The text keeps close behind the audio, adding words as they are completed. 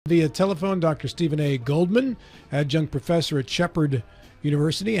Via telephone, Dr. Stephen A. Goldman, adjunct professor at Shepherd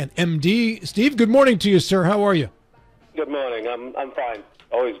University and MD. Steve, good morning to you, sir. How are you? Good morning. I'm fine.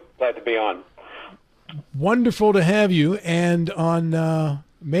 Always glad to be on. Wonderful to have you. And on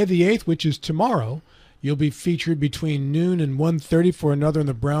May the 8th, which is tomorrow, you'll be featured between noon and 1:30 for another in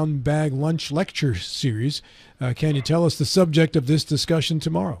the Brown Bag Lunch Lecture Series. Can you tell us the subject of this discussion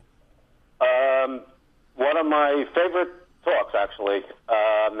tomorrow? One of my favorite talks, actually,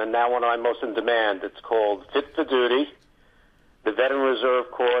 and now one of my most in demand. It's called Fit for Duty, the Veteran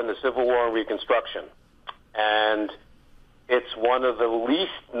Reserve Corps and the Civil War and Reconstruction. And it's one of the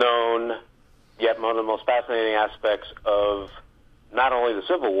least known, yet one of the most fascinating aspects of not only the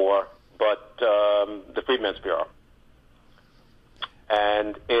Civil War, but the Freedmen's Bureau.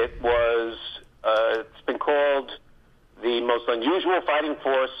 And it's been called the most unusual fighting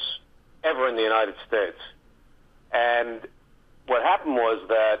force ever in the United States. And what happened was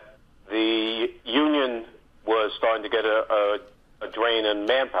that the Union was starting to get a drain in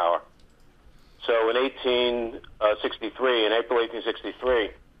manpower. So in 1863, in April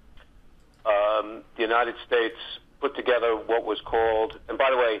 1863, the United States put together what was called, and by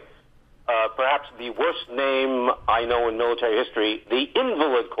the way, perhaps the worst name I know in military history, the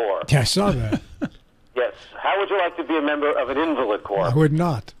Invalid Corps. Yeah, I saw that. Yes. How would you like to be a member of an Invalid Corps? I would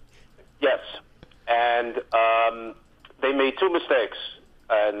not. Yes. And they made two mistakes.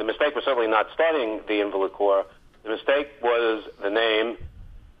 And the mistake was certainly not starting the Invalid Corps. The mistake was the name.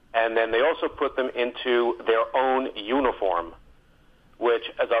 And then they also put them into their own uniform,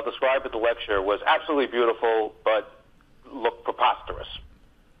 which, as I'll describe at the lecture, was absolutely beautiful, but looked preposterous.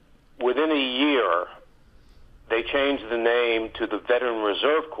 Within a year, they changed the name to the Veteran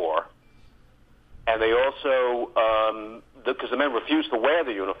Reserve Corps, and they also, because the men refused to wear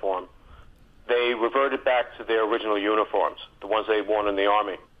the uniform, they reverted back to their original uniforms, the ones they worn in the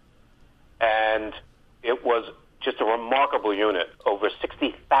Army. And it was just a remarkable unit. Over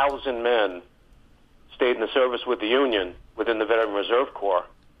 60,000 men stayed in the service with the Union within the Veteran Reserve Corps,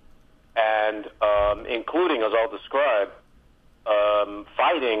 and including, as I'll describe,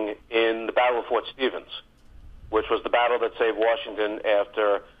 fighting in the Battle of Fort Stevens, which was the battle that saved Washington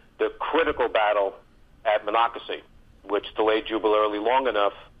after the critical battle at Monocacy, which delayed Jubal Early long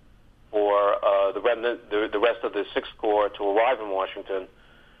enough for the rest of the Sixth Corps to arrive in Washington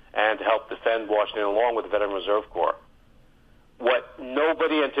and to help defend Washington along with the Veteran Reserve Corps. What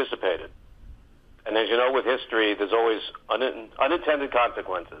nobody anticipated, and as you know with history, there's always unintended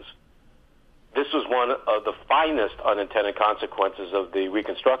consequences. This was one of the finest unintended consequences of the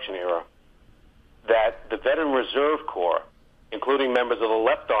Reconstruction era, that the Veteran Reserve Corps, including members of the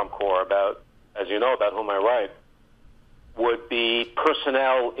Left Arm Corps, as you know, about whom I write, would be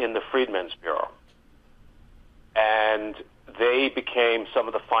personnel in the Freedmen's Bureau. And they became some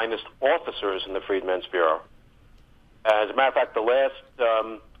of the finest officers in the Freedmen's Bureau. As a matter of fact, the last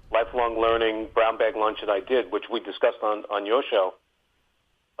lifelong learning brown bag lunch that I did, which we discussed on your show,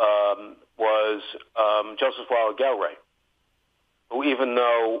 was Joseph Waller-Gelray, who, even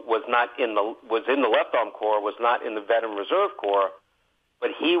though was in the Left Arm Corps, was not in the Veteran Reserve Corps,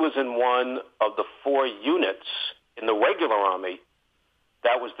 but he was in one of the 4 units in the regular Army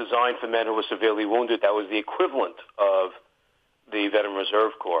that was designed for men who were severely wounded. That was the equivalent of the Veteran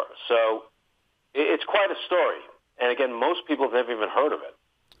Reserve Corps. So it's quite a story. And again, most people have never even heard of it.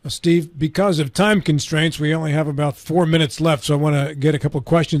 Well, Steve, because of time constraints, we only have about 4 minutes left, so I want to get a couple of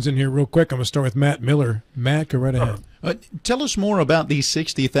questions in here real quick. I'm going to start with Matt Miller. Matt, go right ahead. Tell us more about these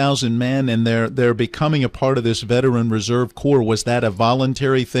 60,000 men and their becoming a part of this Veteran Reserve Corps. Was that a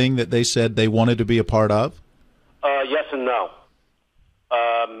voluntary thing that they said they wanted to be a part of? Yes and no.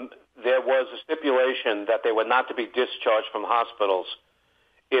 There was a stipulation that they were not to be discharged from hospitals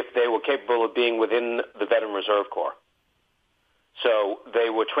if they were capable of being within the Veteran Reserve Corps. So they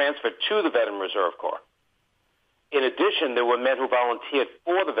were transferred to the Veteran Reserve Corps. In addition, there were men who volunteered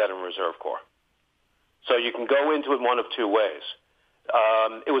for the Veteran Reserve Corps. So you can go into it one of two ways.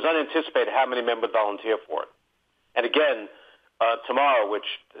 It was unanticipated how many men would volunteer for it. And again, tomorrow, which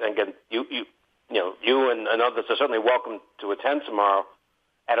again you and others are certainly welcome to attend tomorrow,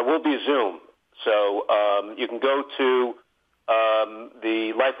 and it will be Zoom. So you can go to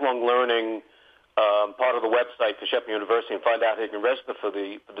the lifelong learning part of the website for Shepherd University and find out how you can register for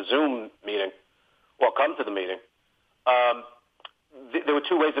the Zoom meeting, or come to the meeting. There were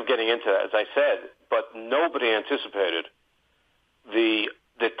two ways of getting into it, as I said, but nobody anticipated the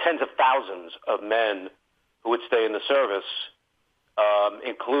tens of thousands of men who would stay in the service,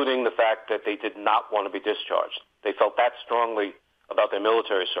 including the fact that they did not want to be discharged. They felt that strongly about their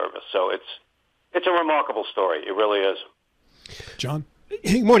military service. So it's a remarkable story. It really is. John?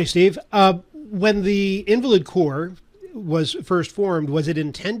 Good morning, Steve. When the Invalid Corps was first formed, was it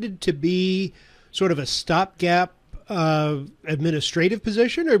intended to be sort of a stopgap administrative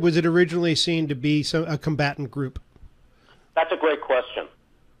position, or was it originally seen to be a combatant group? That's a great question.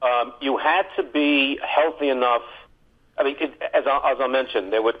 You had to be healthy enough. I mean, as I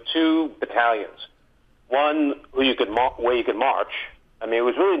mentioned, there were two battalions. One where you could march. I mean, it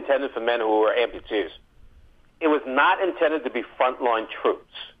was really intended for men who were amputees. It was not intended to be frontline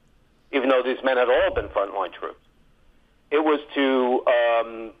troops, even though these men had all been frontline troops. It was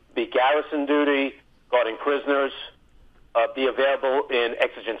to be garrison duty, guarding prisoners, be available in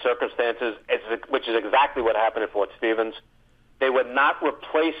exigent circumstances, which is exactly what happened at Fort Stevens. They were not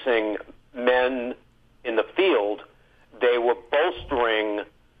replacing men in the field. They were bolstering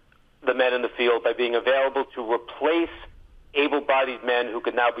the men in the field by being available to replace able-bodied men who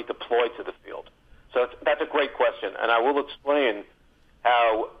could now be deployed to the field. So that's a great question, and I will explain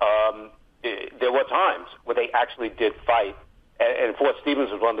how there were times where they actually did fight, and Fort Stevens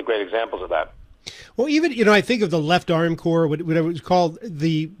was one of the great examples of that. Well, even, I think of the Left Arm Corps, whatever it was called,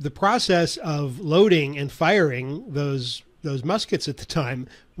 the process of loading and firing those muskets at the time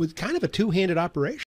was kind of a two-handed operation.